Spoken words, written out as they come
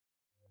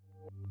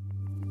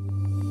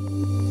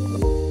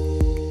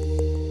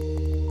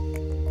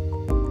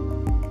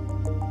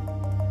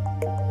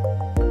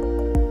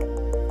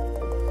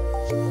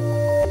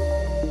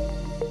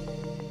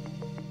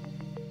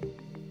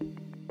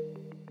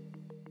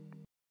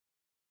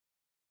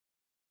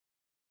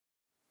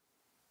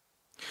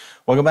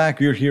Welcome back.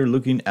 We're here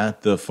looking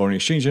at the foreign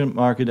exchange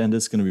market, and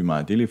this is going to be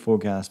my daily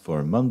forecast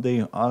for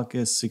Monday,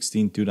 August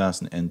 16,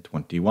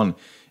 2021.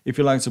 If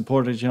you like to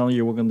support the channel,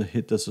 you're welcome to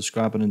hit the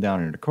subscribe button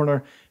down in the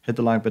corner, hit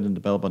the like button and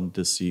the bell button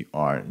to see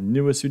our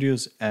newest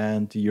videos,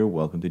 and you're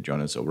welcome to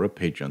join us over at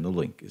Patreon. The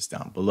link is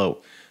down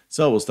below.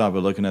 So we'll start by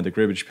looking at the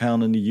British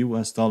pound and the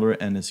US dollar,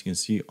 and as you can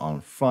see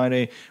on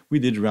Friday, we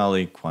did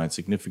rally quite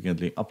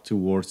significantly up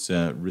towards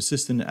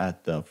resistance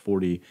at the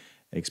 40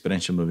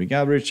 exponential moving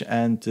average,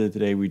 and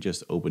today we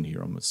just opened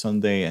here on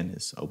Sunday and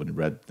it's open in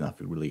red.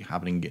 Nothing really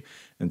happening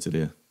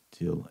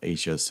till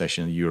Asia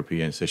session. The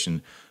European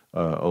session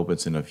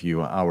opens in a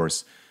few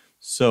hours.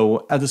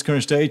 So at this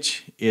current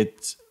stage,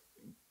 it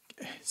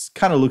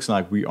kind of looks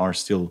like we are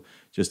still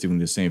just doing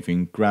the same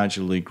thing,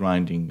 gradually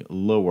grinding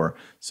lower.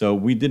 So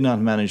we did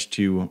not manage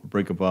to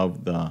break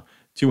above the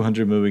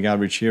 200 moving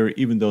average here,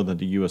 even though that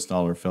the US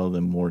dollar fell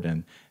then more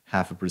than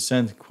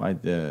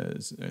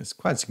 0.5%,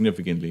 quite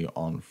significantly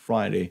on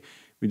Friday.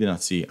 We did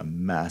not see a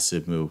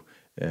massive move,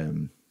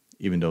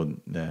 even though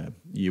the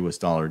US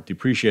dollar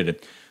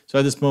depreciated. So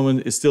at this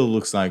moment, it still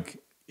looks like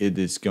it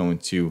is going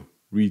to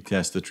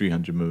retest the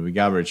 300 moving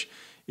average.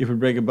 If we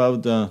break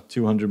above the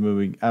 200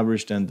 moving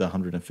average, then the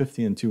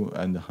 150 and the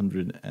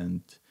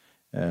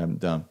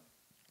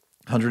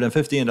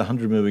 150 and the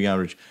 100 moving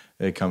average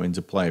come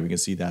into play. We can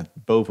see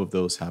that both of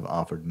those have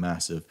offered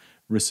massive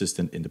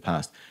resistance in the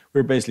past.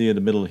 We're basically in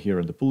the middle here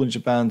in the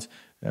Bollinger Band.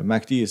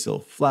 MACD is still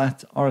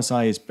flat,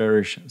 RSI is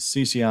bearish,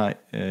 CCI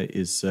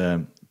is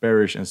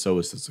bearish, and so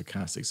is the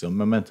stochastic. So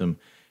momentum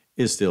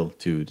is still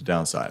to the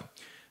downside.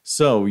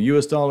 So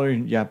US dollar,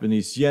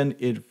 Japanese yen,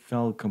 it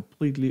fell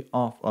completely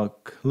off a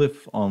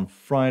cliff on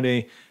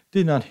Friday.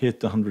 Did not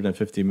hit the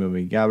 150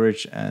 moving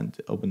average and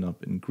opened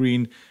up in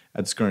green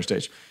at this current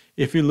stage.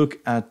 If you look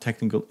at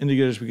technical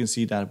indicators, we can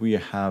see that we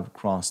have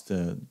crossed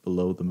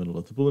below the middle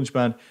of the Bollinger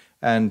Band,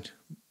 and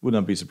would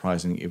not be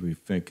surprising if we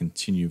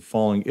continue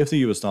falling if the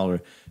US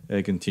dollar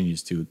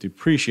continues to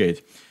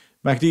depreciate.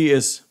 MACD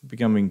is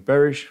becoming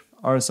bearish,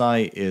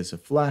 RSI is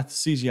flat,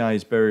 CCI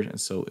is bearish, and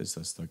so is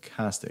the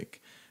stochastic.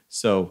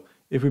 So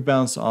if we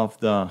bounce off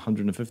the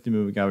 150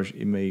 moving average,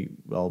 it may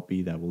well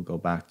be that we'll go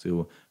back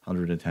to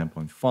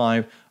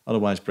 110.5.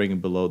 Otherwise, breaking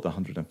below the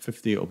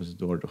 150 opens the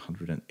door to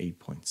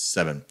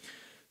 108.7.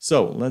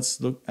 So let's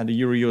look at the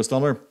Euro US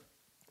dollar.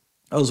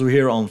 Also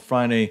here on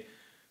Friday,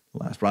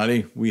 last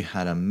Friday, we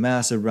had a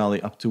massive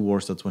rally up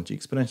towards the 20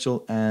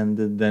 exponential, and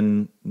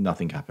then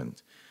nothing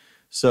happened.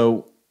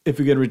 So if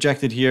we get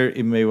rejected here,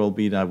 it may well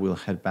be that we'll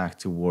head back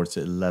towards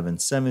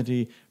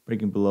 1170.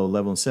 Breaking below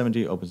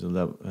 1170 opens the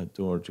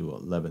door to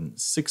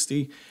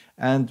 1160.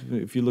 And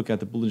if you look at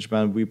the Bollinger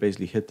Band, we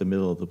basically hit the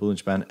middle of the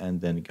Bollinger Band and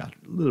then got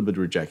a little bit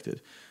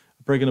rejected.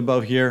 Breaking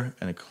above here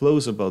and a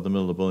close above the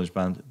middle of the Bollinger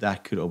Band,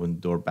 that could open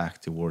the door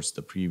back towards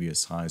the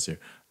previous highs here,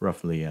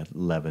 roughly at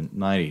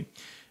 1190.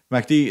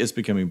 MACD is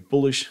becoming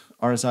bullish,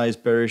 RSI is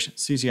bearish,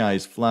 CCI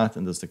is flat,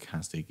 and the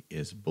stochastic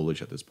is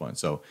bullish at this point.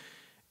 So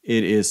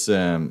it is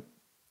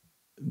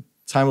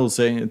time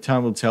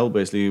will tell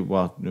basically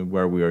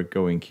where we are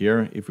going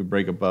here. If we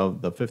break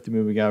above the 50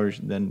 moving average,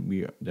 then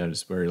that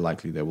is very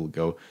likely that we'll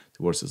go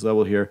towards this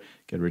level here,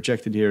 get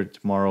rejected here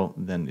tomorrow,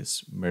 then it's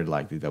very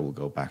likely that we'll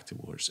go back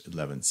towards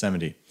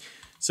 1170.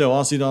 So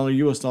Aussie dollar,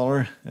 US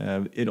dollar,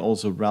 it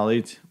also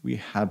rallied. We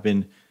have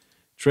been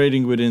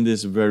trading within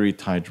this very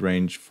tight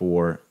range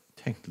for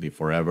technically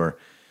forever.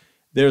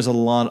 There's a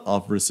lot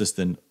of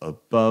resistance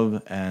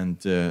above, and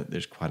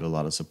there's quite a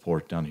lot of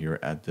support down here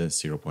at the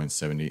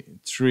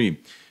 0.73.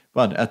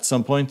 But at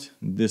some point,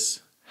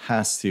 this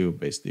has to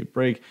basically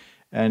break.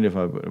 And if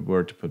I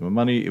were to put my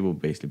money, it will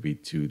basically be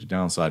to the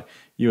downside.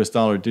 US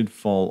dollar did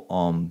fall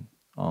on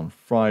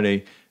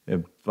Friday,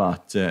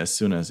 but as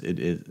soon as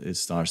it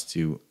starts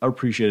to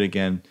appreciate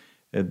again,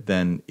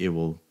 then it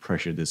will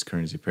pressure this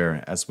currency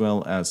pair, as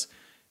well as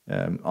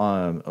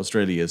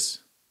Australia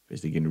is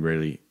basically getting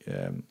really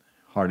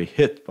hardly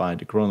hit by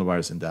the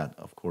coronavirus, and that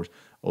of course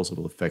also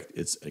will affect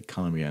its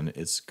economy and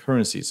its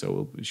currency.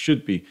 So it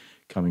should be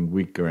coming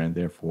weaker, and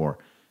therefore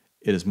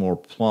it is more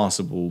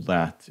plausible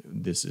that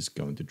this is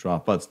going to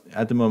drop. But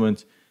at the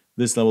moment,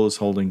 this level is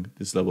holding,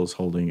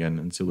 and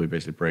until we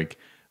basically break,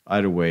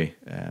 either way,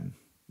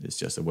 it's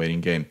just a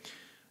waiting game.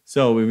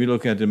 So if we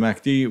look at the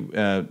MACD,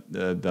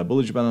 the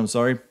Bollinger Band, I'm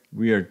sorry,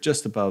 we are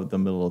just above the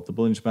middle of the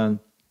Bollinger Band.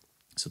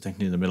 So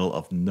technically in the middle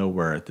of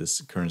nowhere at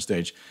this current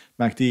stage.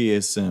 MACD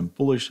is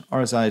bullish,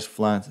 RSI is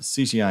flat,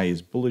 CCI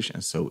is bullish,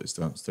 and so is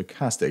the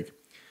stochastic.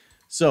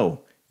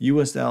 So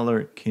US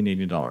dollar,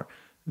 Canadian dollar.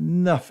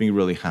 Nothing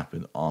really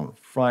happened on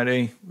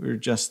Friday. We're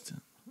just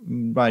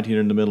right here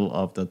in the middle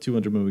of the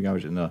 200 moving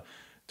average and the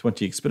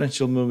 20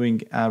 exponential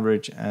moving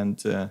average.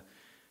 And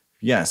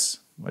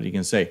yes, what you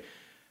can say.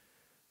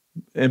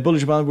 In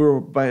Bollinger Band,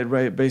 we're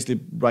basically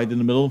right in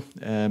the middle.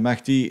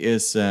 MACD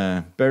is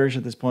bearish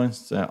at this point.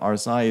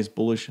 RSI is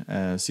bullish.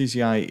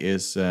 CCI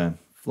is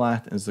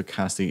flat, and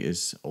stochastic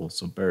is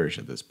also bearish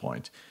at this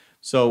point.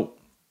 So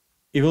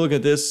if you look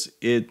at this,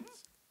 it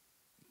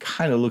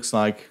kind of looks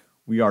like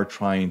we are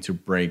trying to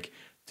break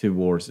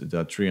towards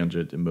the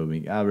 300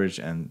 moving average.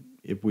 And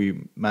If we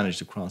manage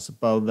to cross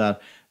above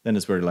that, then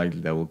it's very likely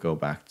that we'll go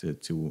back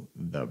to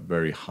the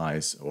very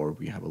highs, or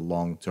we have a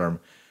long-term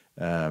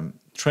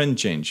trend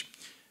change.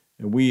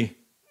 We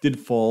did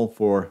fall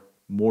for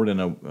more than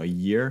a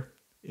year.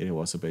 It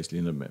was basically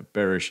in the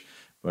bearish,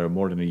 where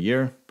more than a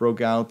year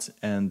broke out,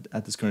 and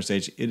at this current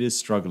stage, it is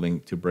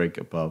struggling to break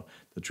above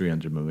the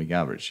 300 moving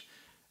average.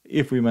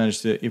 If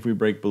we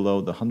break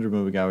below the 100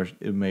 moving average,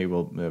 it may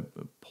well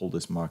pull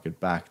this market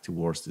back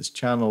towards this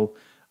channel.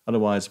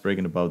 Otherwise,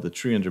 breaking above the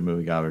 300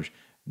 moving average,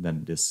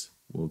 then this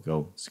will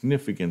go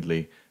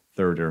significantly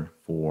further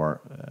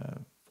for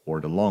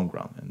the long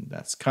run, and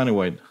that's kind of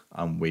what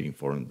I'm waiting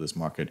for in this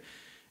market.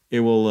 It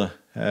will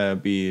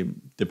be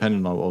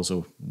dependent on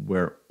also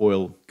where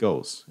oil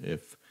goes.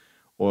 If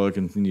oil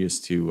continues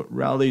to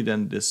rally,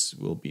 then this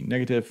will be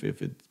negative.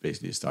 If it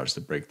basically starts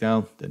to break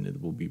down, then it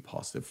will be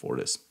positive for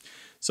this.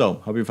 So,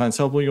 hope you find this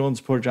helpful. You want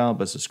to support the channel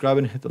by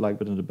subscribing, hit the like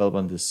button and the bell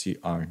button to see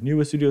our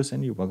newest videos,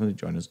 and you're welcome to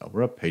join us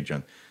over at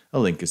Patreon. A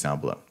link is down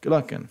below. Good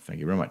luck and thank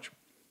you very much.